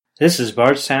This is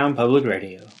Bardstown Public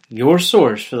Radio, your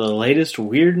source for the latest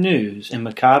weird news and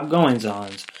macabre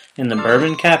goings-ons in the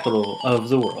bourbon capital of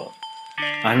the world.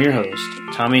 I'm your host,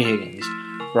 Tommy Higgins,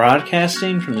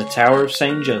 broadcasting from the Tower of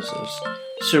St. Joseph's,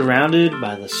 surrounded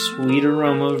by the sweet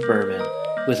aroma of bourbon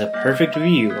with a perfect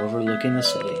view overlooking the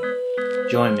city.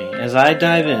 Join me as I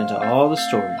dive into all the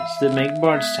stories that make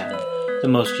Bardstown the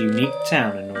most unique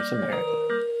town in North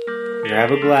America. Grab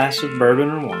a glass of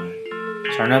bourbon or wine,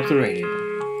 turn up the radio,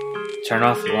 turn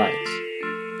off the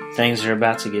lights. Things are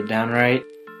about to get downright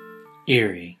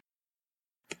eerie.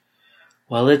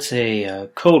 Well, it's a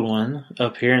cold one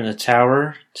up here in the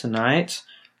tower tonight.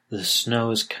 The snow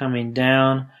is coming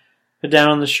down, but down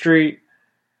on the street,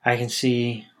 I can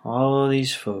see all of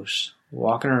these folks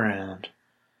walking around,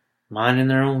 minding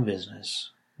their own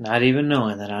business, not even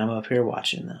knowing that I'm up here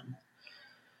watching them.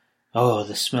 Oh,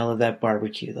 the smell of that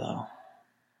barbecue, though.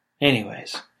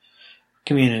 Anyways,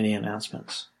 community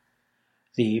announcements.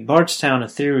 The Bardstown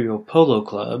Ethereal Polo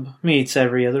Club meets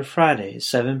every other Friday at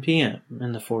 7 p.m.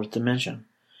 in the Fourth Dimension.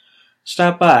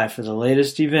 Stop by for the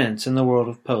latest events in the world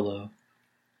of polo.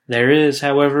 There is,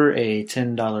 however, a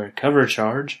 $10 cover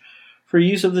charge for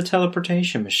use of the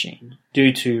teleportation machine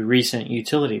due to recent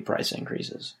utility price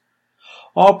increases.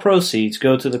 All proceeds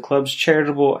go to the club's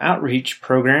charitable outreach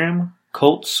program,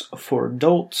 Colts for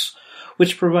Adults,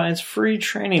 which provides free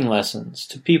training lessons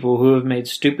to people who have made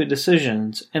stupid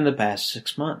decisions in the past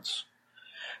 6 months.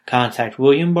 Contact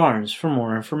William Barnes for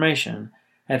more information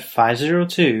at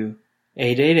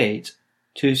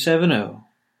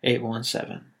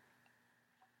 502-888-270-817.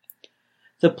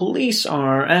 The police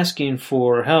are asking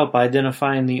for help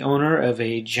identifying the owner of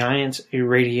a giant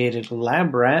irradiated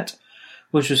lab rat,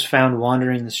 which was found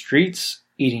wandering the streets,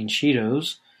 eating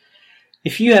Cheetos.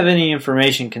 If you have any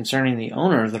information concerning the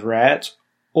owner of the rat,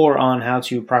 or on how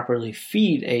to properly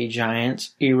feed a giant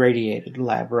irradiated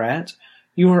lab rat,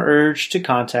 you are urged to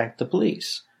contact the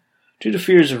police. Due to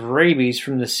fears of rabies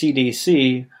from the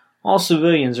CDC, all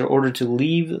civilians are ordered to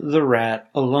leave the rat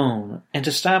alone and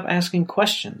to stop asking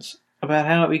questions about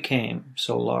how it became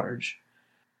so large.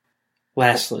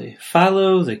 Lastly,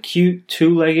 Philo, the cute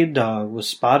two-legged dog, was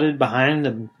spotted behind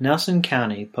the Nelson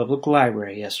County Public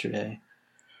Library yesterday.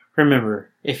 Remember,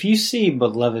 if you see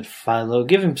beloved Philo,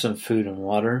 give him some food and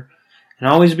water, and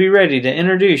always be ready to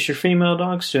introduce your female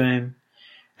dogs to him.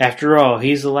 After all,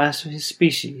 he's the last of his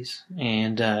species,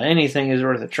 and anything is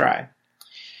worth a try.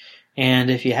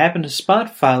 And if you happen to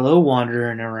spot Philo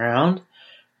wandering around,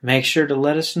 make sure to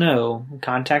let us know and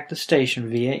contact the station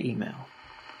via email.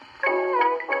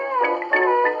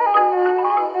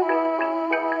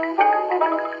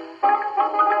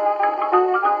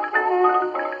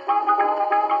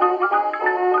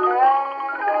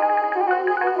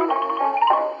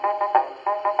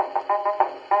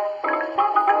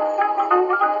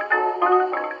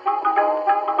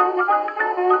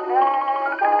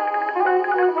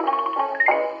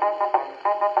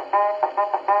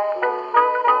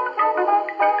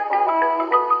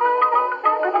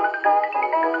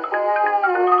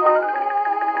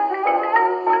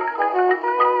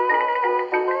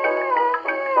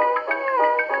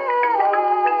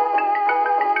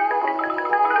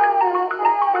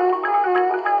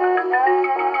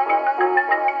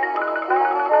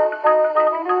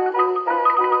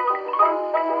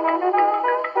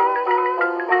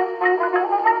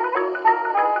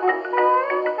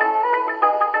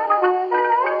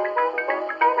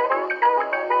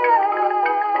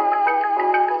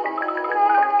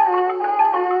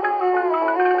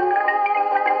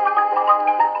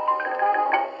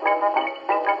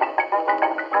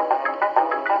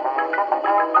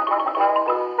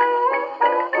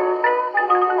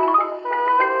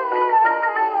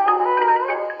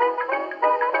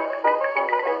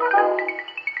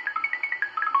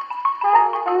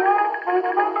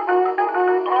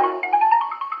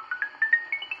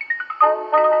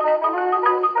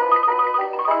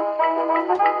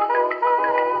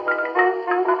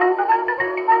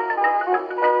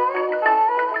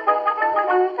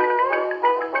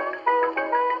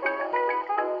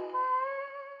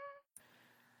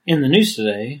 In the news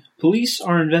today, police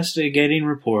are investigating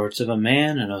reports of a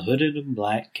man in a hooded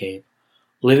black cape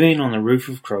living on the roof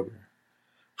of Kroger.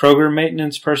 Kroger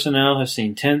maintenance personnel have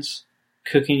seen tents,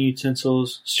 cooking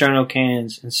utensils, Sterno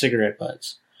cans, and cigarette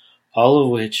butts, all of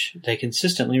which they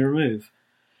consistently remove.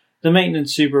 The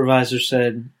maintenance supervisor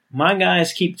said, "My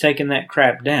guys keep taking that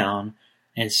crap down,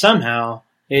 and somehow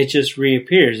it just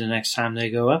reappears the next time they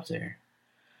go up there."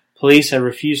 Police have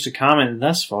refused to comment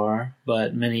thus far,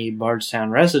 but many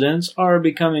Bardstown residents are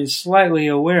becoming slightly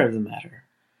aware of the matter.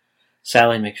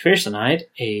 Sally McPhersonite,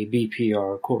 a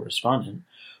BPR correspondent,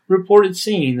 reported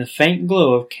seeing the faint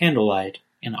glow of candlelight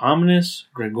and ominous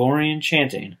Gregorian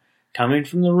chanting coming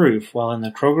from the roof while in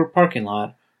the Kroger parking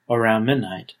lot around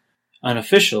midnight.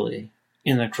 Unofficially,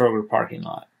 in the Kroger parking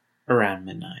lot around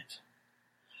midnight.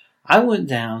 I went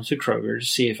down to Kroger to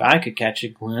see if I could catch a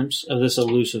glimpse of this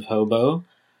elusive hobo,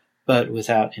 but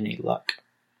without any luck.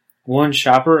 One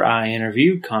shopper I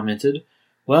interviewed commented,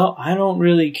 "Well, I don't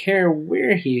really care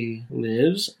where he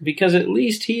lives, because at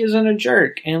least he isn't a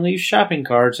jerk and leaves shopping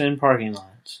carts in parking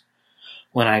lots."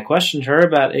 When I questioned her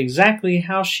about exactly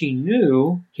how she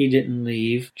knew he didn't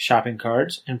leave shopping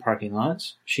carts in parking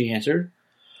lots, she answered,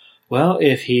 "Well,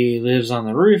 if he lives on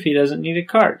the roof, he doesn't need a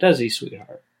cart, does he,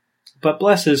 sweetheart? But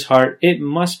bless his heart, it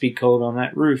must be cold on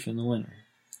that roof in the winter."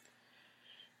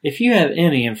 If you have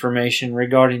any information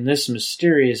regarding this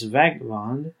mysterious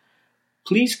vagabond,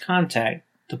 please contact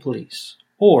the police,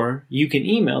 or you can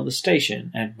email the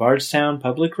station at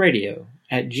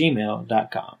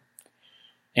bardstownpublicradio@gmail.com.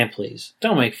 And please,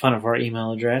 don't make fun of our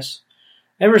email address.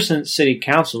 Ever since City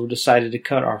Council decided to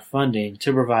cut our funding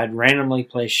to provide randomly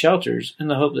placed shelters in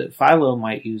the hope that Philo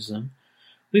might use them,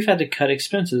 we've had to cut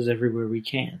expenses everywhere we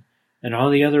can, and all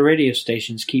the other radio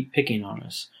stations keep picking on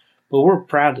us. But we're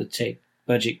proud to take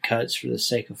budget cuts for the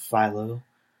sake of Philo,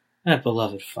 that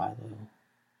beloved Philo.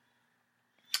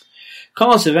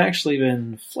 Calls have actually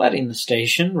been flooding the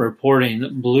station,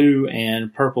 reporting blue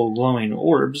and purple glowing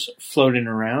orbs floating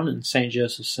around in St.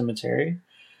 Joseph's Cemetery.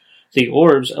 The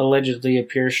orbs allegedly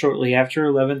appear shortly after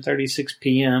 11:36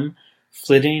 p.m.,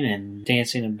 flitting and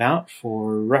dancing about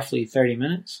for roughly 30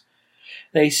 minutes.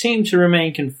 They seem to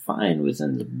remain confined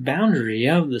within the boundary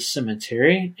of the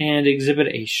cemetery and exhibit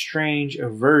a strange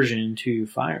aversion to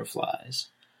fireflies.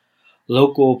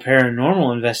 Local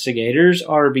paranormal investigators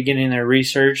are beginning their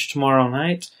research tomorrow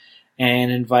night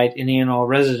and invite any and all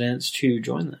residents to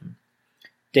join them.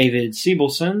 David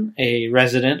Siebelson, a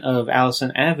resident of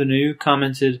Allison Avenue,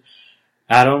 commented,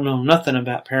 "I don't know nothing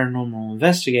about paranormal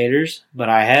investigators, but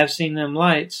I have seen them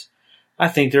lights. I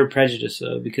think they're prejudiced,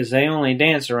 though, because they only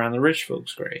dance around the rich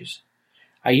folks' graves.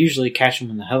 I usually catch them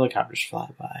when the helicopters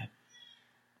fly by."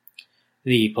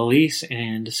 The police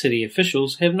and city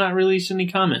officials have not released any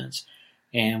comments,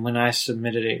 and when I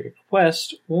submitted a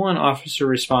request, one officer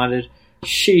responded,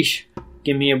 "Sheesh,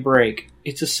 give me a break.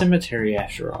 It's a cemetery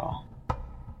after all."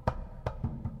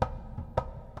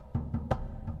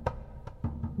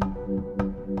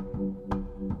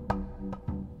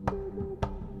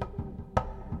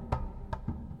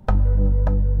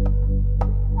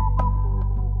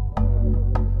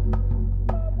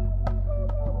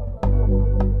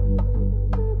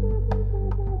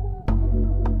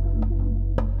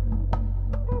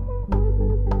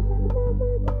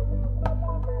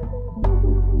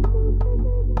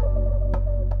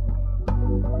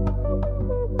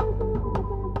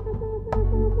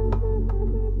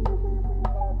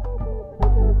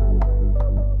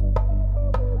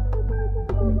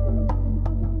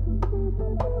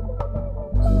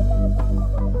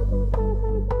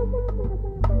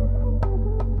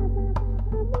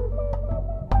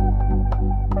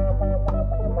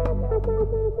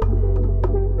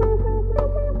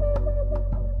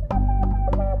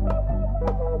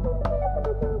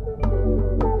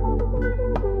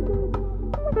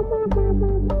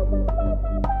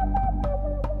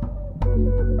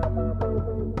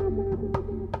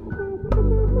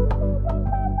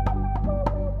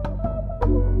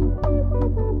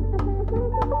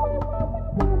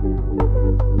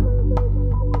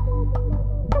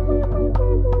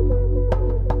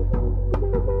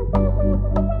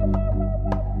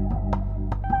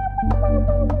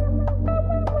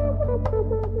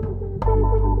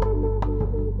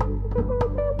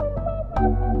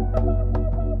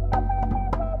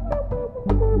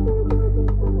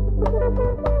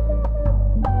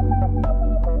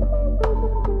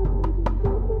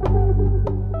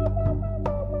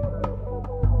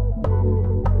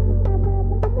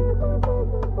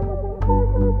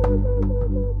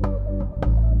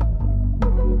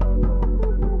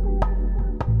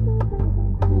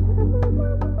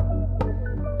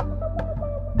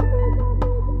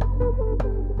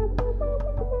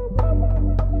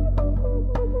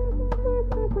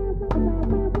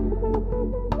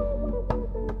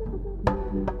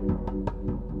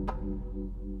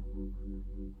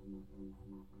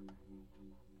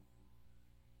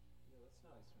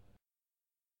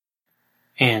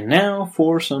 And now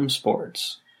for some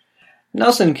sports.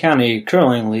 Nelson County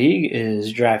Curling League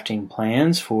is drafting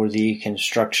plans for the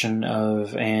construction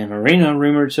of an arena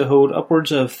rumored to hold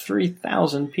upwards of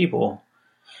 3,000 people.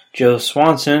 Joe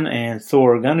Swanson and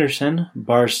Thor Gunderson,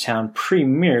 Bardstown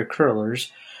premier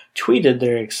curlers, tweeted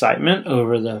their excitement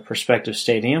over the prospective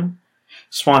stadium.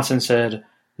 Swanson said,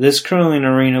 "This curling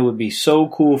arena would be so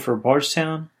cool for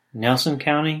Bardstown, Nelson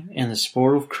County, and the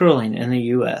sport of curling in the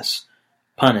U.S.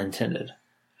 Pun intended.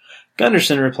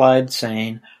 Gunderson replied,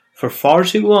 saying, "For far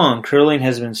too long, curling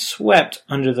has been swept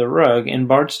under the rug in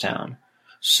Bardstown.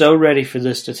 So ready for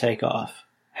this to take off.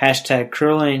 Hashtag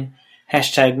curling,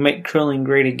 hashtag make curling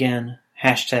great again,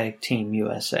 hashtag Team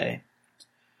USA."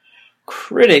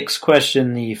 Critics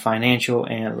question the financial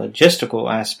and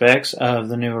logistical aspects of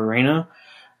the new arena,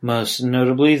 most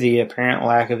notably the apparent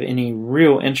lack of any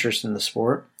real interest in the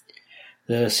sport.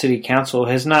 The City Council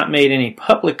has not made any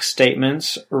public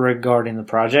statements regarding the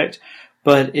project,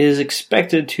 but is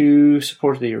expected to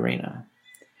support the arena.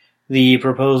 The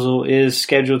proposal is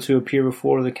scheduled to appear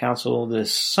before the Council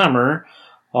this summer,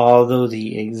 although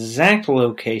the exact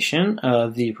location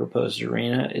of the proposed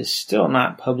arena is still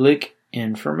not public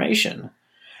information.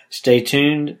 Stay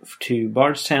tuned to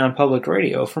Bardstown Public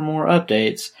Radio for more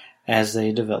updates as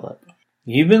they develop.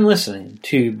 You've been listening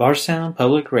to Bardstown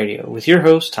Public Radio with your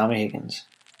host, Tommy Higgins.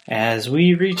 As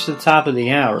we reach the top of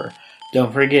the hour,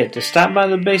 don't forget to stop by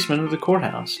the basement of the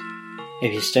courthouse.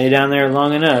 If you stay down there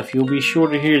long enough, you'll be sure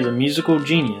to hear the musical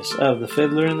genius of the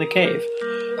Fiddler in the Cave,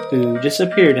 who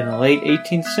disappeared in the late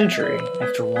 18th century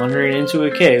after wandering into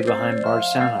a cave behind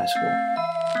Bardstown High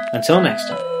School. Until next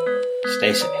time,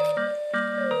 stay safe.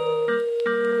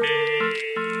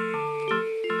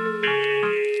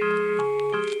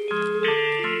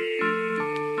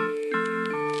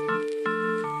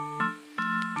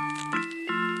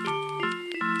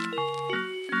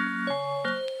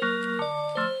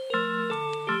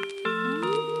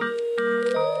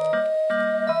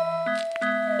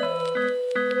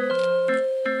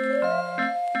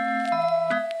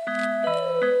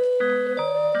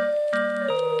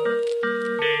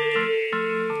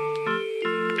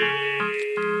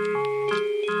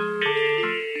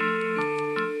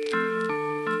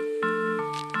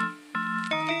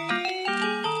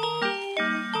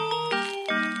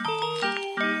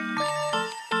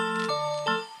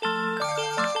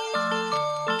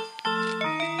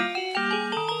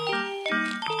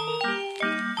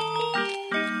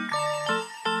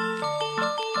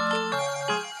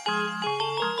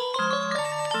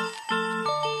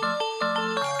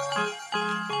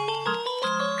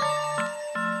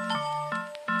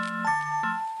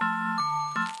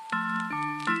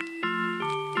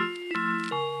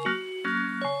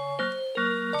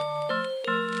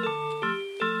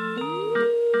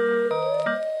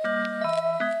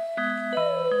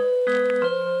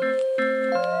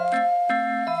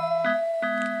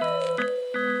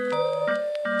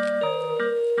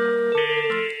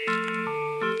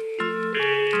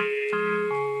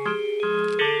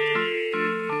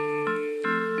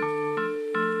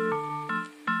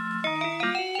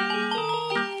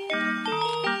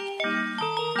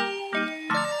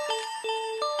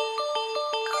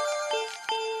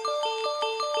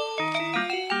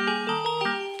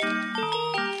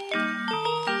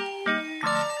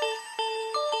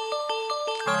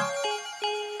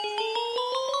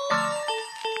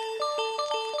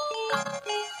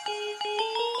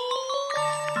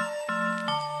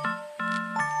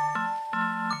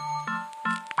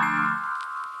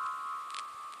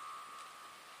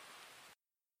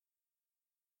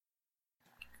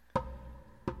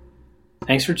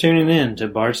 Thanks for tuning in to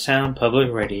Bardstown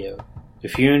Public Radio.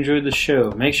 If you enjoyed the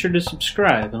show, make sure to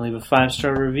subscribe and leave a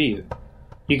 5-star review.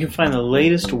 You can find the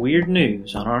latest weird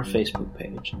news on our Facebook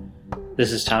page.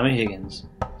 This is Tommy Higgins,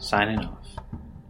 signing off.